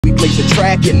blaze a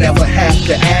track, you never have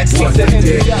to ask what the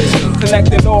introduction.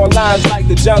 Connecting all lines like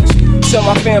the junction. Sell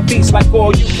my fan beats like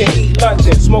all you can eat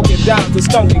luncheon. Smoking dimes and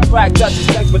stunking crack Dutchess,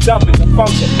 thanks for dumping the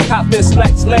function. Cop this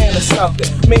next land or something.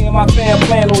 Me and my fam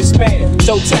plan to expand.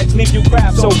 So text, leave you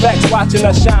crap so vexed. Watching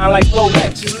us shine like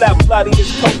Rolex. You left bloody as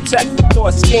Kotex for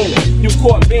thought scheming. You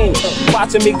caught beaming.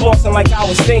 Watching me glossing like I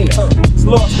was steaming.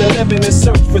 Lost and living in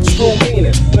search for true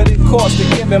meaning. But it cost to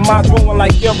giving my drooling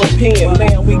like European.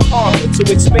 Land we conquered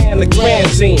to expand the grand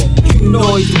scene.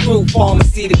 Noise, the group,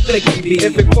 pharmacy, the clicking beat.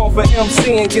 If it call for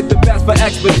MC and get the best for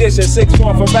expedition, 6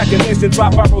 more for recognition,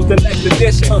 drop boroughs the next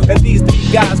edition. And these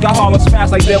 3 guys got Harlem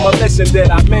smashed like demolition. Did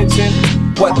I mention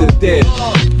what the did?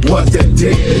 What the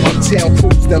did? Uptown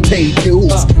crews done paid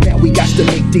dues. Now we got to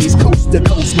make these coast to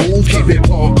coast moves. Keep it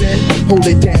bumpin', hold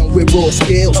it down with raw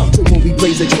skills. So when we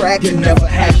blaze a track, you never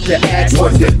have to ask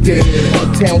what the did.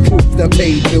 Uptown crews done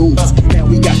paid dues. Now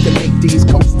we got to make these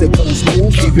coast to coast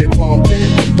moves. Keep it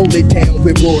bumpin', hold it down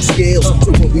with raw skills.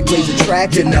 So when we blaze a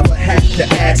track, you never have to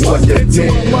ask what the did.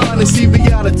 My mind is see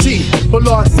reality, but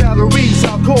large salaries,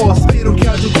 our cause, fatal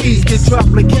casualties, get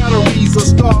dropped like calories or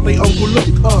star like Uncle Luke.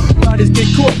 Bodies get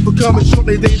caught for coming short,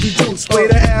 they daisy juice. Play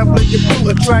the ab like a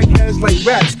blue, attract heads like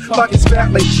rats, pockets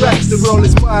fat like tracks, the roll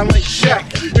is mine like Shaq.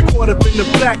 You're caught up in the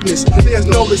blackness, there's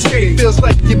no escape, feels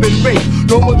like you've been raped.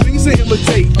 No more dreams to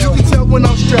imitate. You can tell when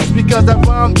I'm stressed because I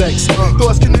rhyme vex.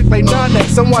 Thoughts connect like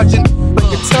 9X, I'm watching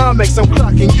like a Timex, I'm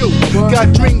clocking you.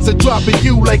 Got dreams of dropping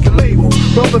you like a label.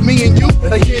 Brother, me and you,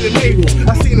 like in the navel.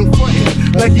 I seen him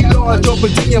frontin' like he large over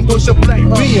DM, push a black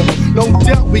beam. No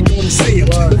doubt we gonna see him.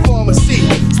 The pharmacy,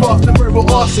 sparks the verbal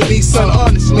arsony, son,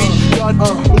 honestly. God,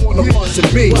 don't wanna answer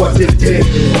me. What the did?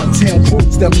 Uptown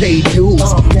crews done paid dues.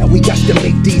 Now we got to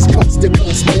make these coast to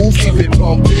coast moves. Keep it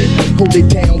bumpin', hold it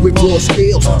down with raw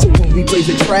skills. So when we blaze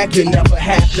a track, you never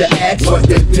have to ask what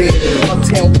the did.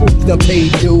 Uptown crews done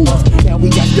paid dues. Now we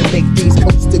got to make these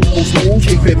coast to coast moves.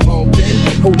 Keep it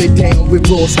bumpin', hold it down with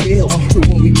raw skills. So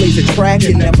when we blaze a track,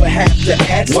 you never have to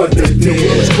ask what the did. The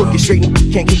world is crooked straight and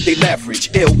can't keep their leverage.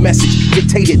 Ill message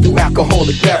dictated through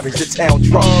alcoholic beverage. The town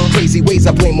drunk, crazy ways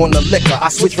I blame on the liquor. I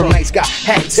switch from nice guy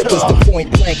hat tippers to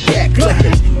point blank cat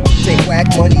clickers. Take whack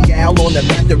money out on the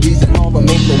map. The reason all the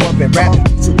main blow up and rap.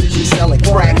 Too busy selling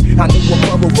crack. I knew a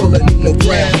bubble full of no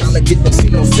ground. Trying to get them see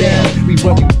no sound. We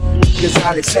run is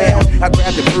how they sound. I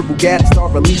grabbed the verbal gat and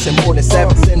start releasing more than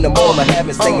 7s in the mall. I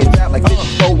haven't staying trapped like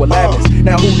 54 11s.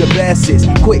 Now who the best is?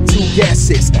 Quick 2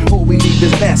 guesses. All we leave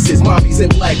is messes. Mommies in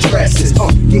black dresses.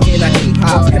 Getting our hip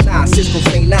hops, canines, Cisco,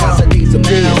 St. Nines, our days of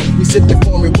beers. We sip the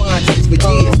foreign rewind tapes for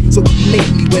years. So you make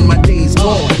me when my day's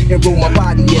gone. And roll my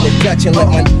body in a Dutch and let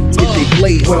my get they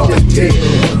blaze. What the deal?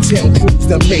 Town crews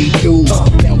done paid dues.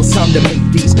 Now it's time to make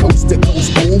these coast to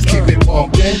coast moves. Keep it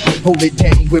bumpin', hold it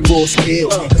down with raw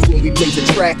skills. Cause when we blaze a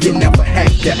track, you never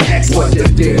have to ask what the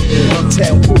deal.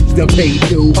 Town crews done paid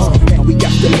dues. Now we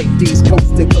got to make these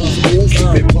coast to coast moves.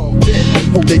 Keep it bumpin',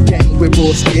 hold it down with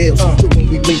raw skills. So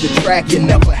when we blaze a track, you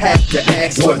never have to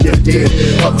ask what the deal.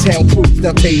 Uptown crews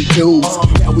done paid dues.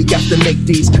 Now we got to make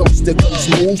these coast to coast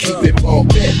moves. Keep it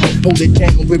bumpin', hold it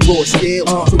down with raw skills.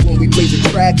 So when we blaze a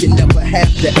track, you never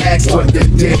have to ask what the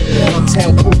deal.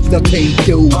 Uptown crews done paid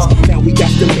dues. Now we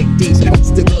got to make these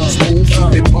coast to coast moves.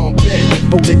 Keep it bumpin',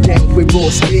 hold it down with raw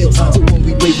skills. So when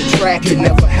we blaze a track, you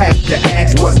never have to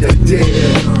ask what the deal.